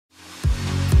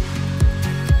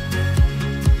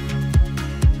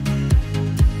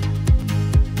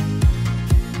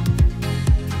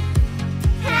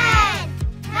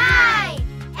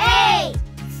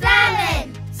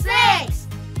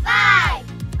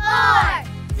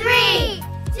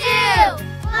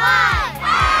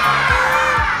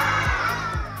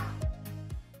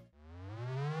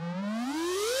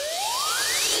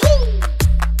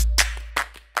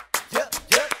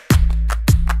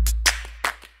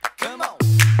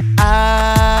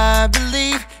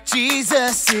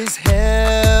Jesus is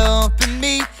helping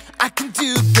me. I can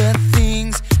do the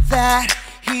things that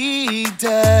He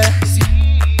does.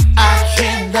 I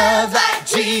can love like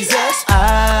Jesus.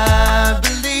 I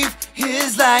believe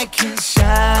His light can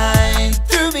shine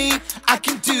through me. I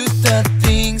can do the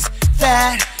things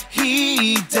that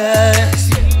He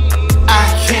does.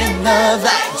 I can love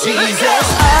like Jesus.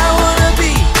 I wanna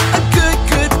be a good,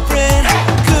 good friend.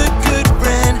 Good, good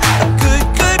friend. A good,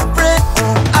 good friend.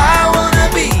 Oh, I wanna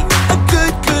be a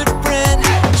good, good friend.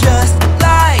 Just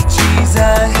like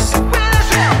Jesus.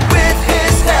 With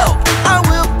His help, I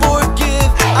will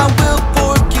forgive. I will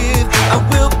forgive. I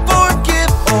will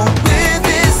forgive. Oh, with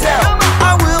His help,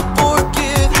 I will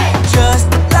forgive. Just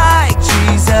like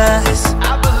Jesus.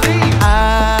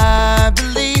 I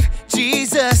believe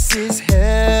Jesus is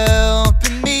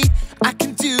helping me. I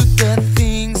can do the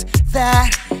things that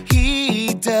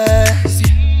He does.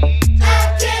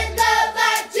 I can love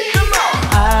like Jesus.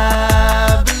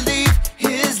 I believe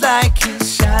His light can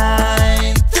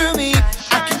shine through me.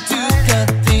 I can do the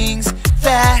things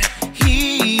that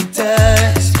He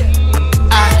does.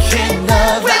 I can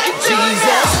love like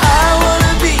Jesus. I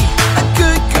wanna be a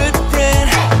good, good friend.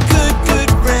 A good,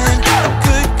 good friend. A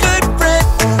good, good friend.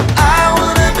 Oh, I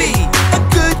wanna be a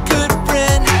good, good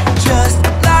friend. Just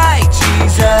like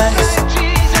Jesus.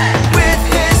 With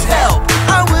His help,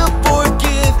 I will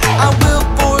forgive. I will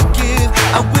forgive.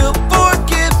 I will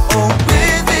forgive. Oh,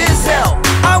 with His help,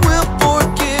 I will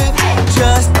forgive.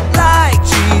 Just like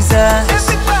Jesus.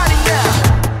 Everybody now.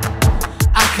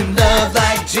 I can love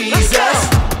like Jesus.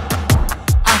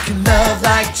 I can love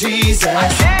like Jesus. I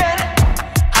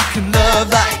can love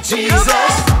like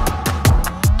Jesus.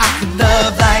 I can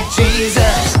love like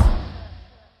Jesus.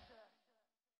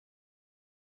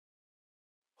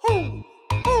 You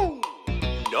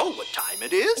know what time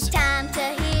it is? Time to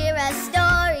hear a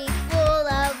story full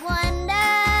of wonder.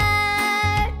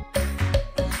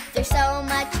 There's so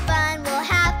much fun we'll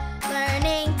have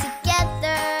learning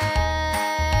together.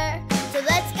 So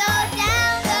let's go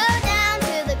down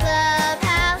to the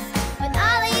clubhouse with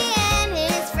Ollie and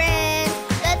his friends.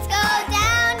 Let's go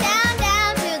down to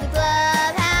the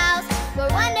clubhouse where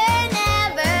wonder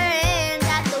never ends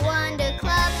at the Wonder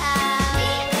Clubhouse.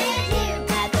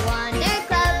 At the Wonder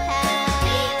Clubhouse.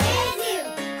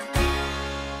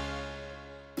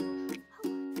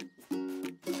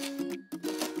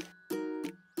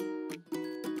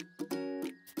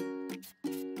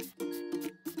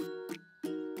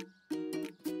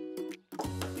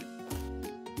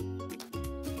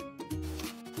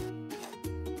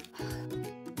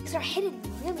 These are hidden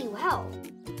really well.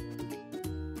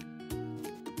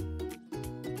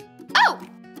 Oh!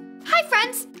 Hi,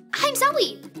 friends! I'm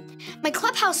Zoe. My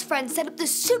clubhouse friends set up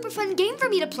this super fun game for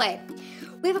me to play.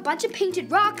 We have a bunch of painted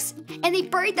rocks, and they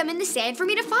buried them in the sand for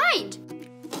me to find.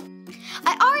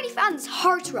 I already found this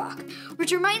heart rock,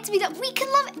 which reminds me that we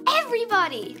can love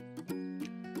everybody.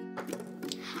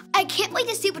 I can't wait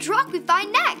to see which rock we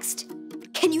find next.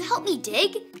 Can you help me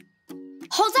dig?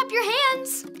 Hold up your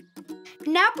hands.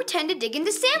 Now pretend to dig in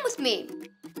the sand with me.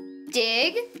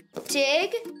 Dig,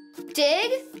 dig,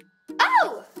 dig.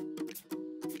 Oh!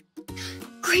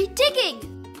 Great digging!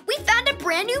 We found a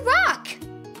brand new rock.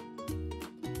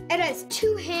 It has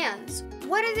two hands.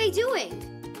 What are they doing?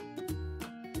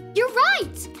 You're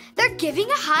right! They're giving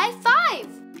a high five.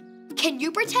 Can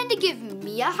you pretend to give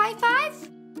me a high five?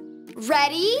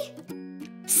 Ready,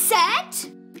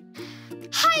 set,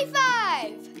 high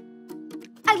five!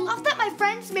 I love that my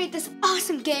friends made this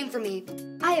awesome game for me.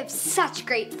 I have such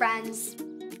great friends.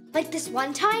 Like this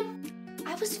one time,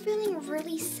 I was feeling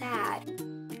really sad.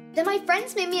 Then my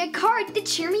friends made me a card to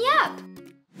cheer me up.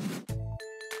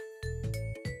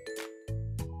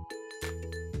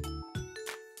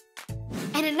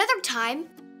 And another time,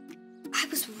 I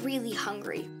was really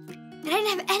hungry and I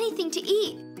didn't have anything to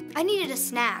eat. I needed a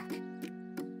snack.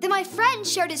 Then my friend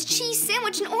shared his cheese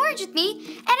sandwich and orange with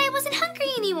me and I wasn't hungry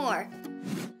anymore.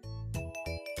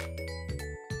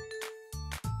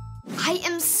 I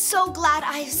am so glad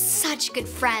I have such good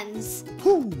friends.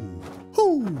 Who?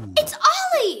 It's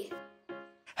Ollie!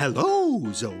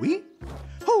 Hello, Zoe.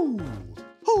 Who?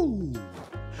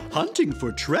 Hunting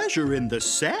for treasure in the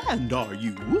sand, are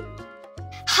you?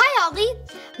 Hi, Ollie.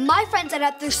 My friends set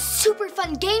up this super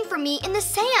fun game for me in the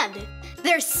sand.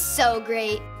 They're so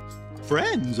great.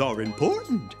 Friends are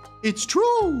important. It's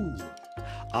true.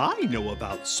 I know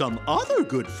about some other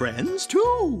good friends,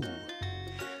 too.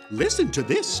 Listen to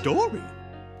this story.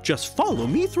 Just follow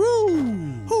me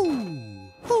through.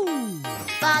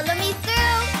 Follow me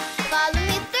through, follow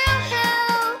me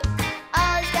through.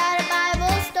 Ollie's got a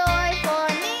Bible story for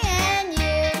me and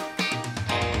you.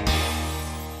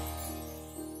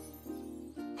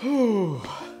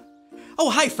 Oh,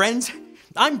 hi friends.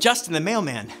 I'm Justin the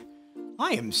mailman.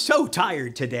 I am so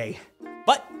tired today,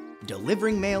 but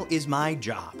delivering mail is my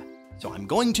job. So I'm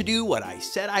going to do what I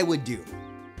said I would do.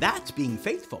 That's being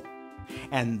faithful.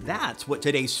 And that's what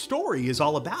today's story is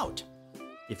all about.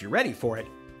 If you're ready for it,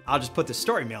 I'll just put the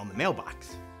story mail in the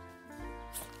mailbox.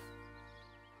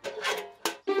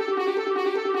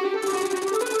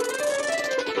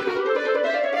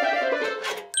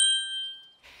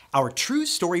 Our true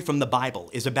story from the Bible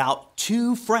is about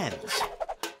two friends.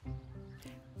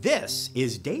 This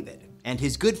is David and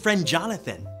his good friend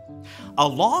Jonathan. A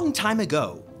long time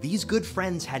ago, these good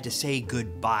friends had to say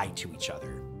goodbye to each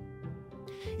other.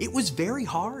 It was very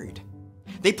hard.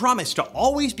 They promised to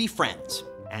always be friends,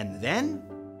 and then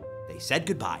they said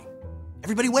goodbye.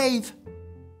 Everybody wave.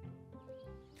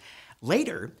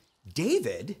 Later,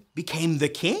 David became the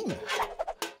king.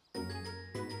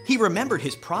 He remembered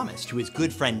his promise to his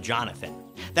good friend Jonathan,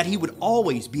 that he would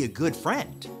always be a good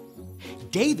friend.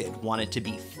 David wanted to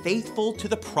be faithful to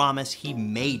the promise he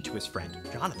made to his friend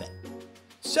Jonathan.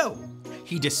 So,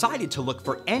 he decided to look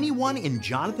for anyone in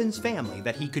Jonathan's family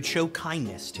that he could show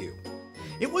kindness to.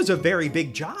 It was a very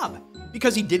big job,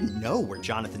 because he didn't know where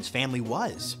Jonathan's family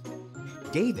was.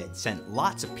 David sent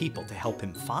lots of people to help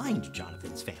him find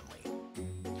Jonathan's family.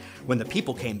 When the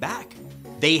people came back,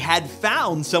 they had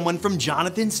found someone from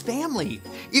Jonathan's family.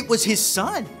 It was his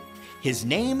son. His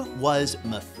name was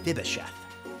Mephibosheth.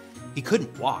 He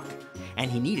couldn't walk, and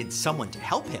he needed someone to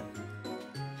help him.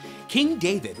 King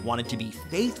David wanted to be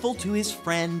faithful to his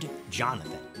friend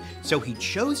Jonathan, so he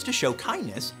chose to show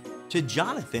kindness to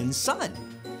Jonathan's son.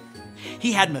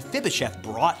 He had Mephibosheth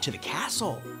brought to the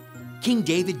castle. King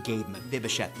David gave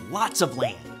Mephibosheth lots of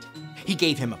land. He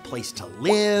gave him a place to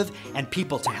live and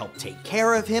people to help take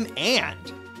care of him,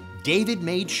 and David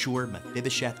made sure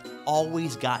Mephibosheth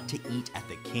always got to eat at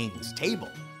the king's table.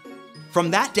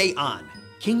 From that day on,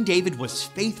 King David was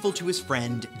faithful to his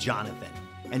friend Jonathan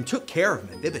and took care of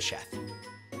Mephibosheth.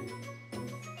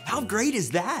 How great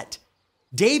is that?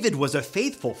 David was a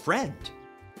faithful friend.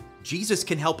 Jesus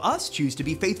can help us choose to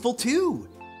be faithful too.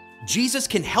 Jesus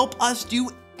can help us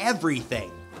do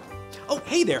everything. Oh,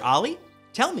 hey there, Ollie.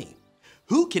 Tell me,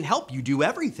 who can help you do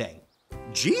everything?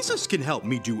 Jesus can help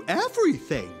me do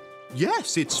everything.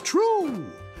 Yes, it's true.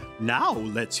 Now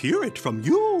let's hear it from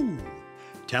you.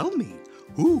 Tell me,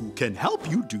 who can help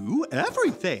you do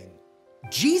everything?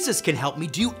 Jesus can help me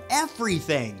do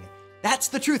everything. That's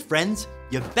the truth, friends.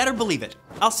 You better believe it.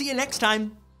 I'll see you next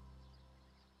time.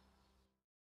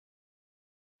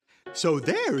 So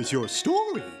there's your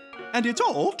story, and it's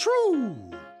all true.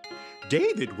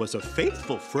 David was a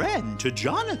faithful friend to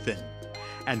Jonathan,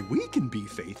 and we can be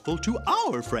faithful to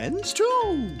our friends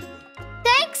too.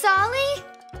 Thanks, Ollie.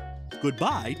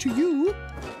 Goodbye to you.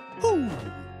 Hoo,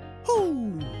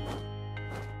 hoo.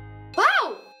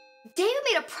 Wow! David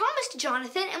made a promise to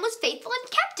Jonathan and was faithful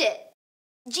and kept it.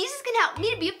 Jesus can help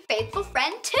me to be a faithful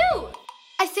friend too.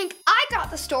 I think I got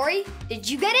the story. Did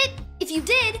you get it? If you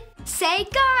did, say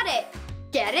got it.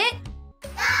 Get it?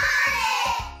 Got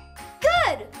it!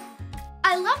 Good!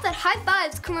 I love that high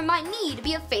fives can remind me to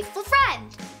be a faithful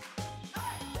friend.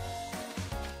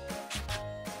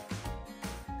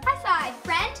 High five,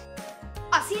 friend.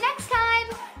 I'll see you next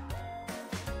time.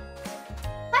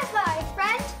 High five,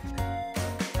 friend.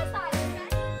 High five, friend.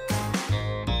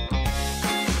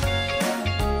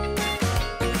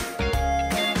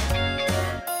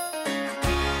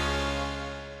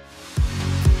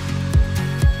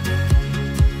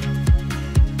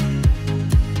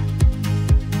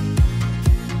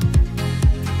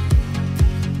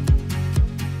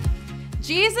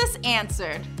 Jesus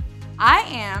answered, I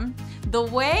am the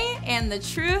way and the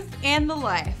truth and the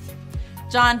life.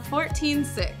 John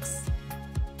 14:6.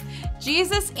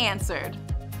 Jesus answered,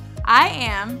 I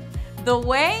am the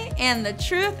way and the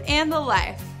truth and the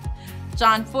life.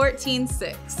 John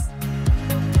 14:6.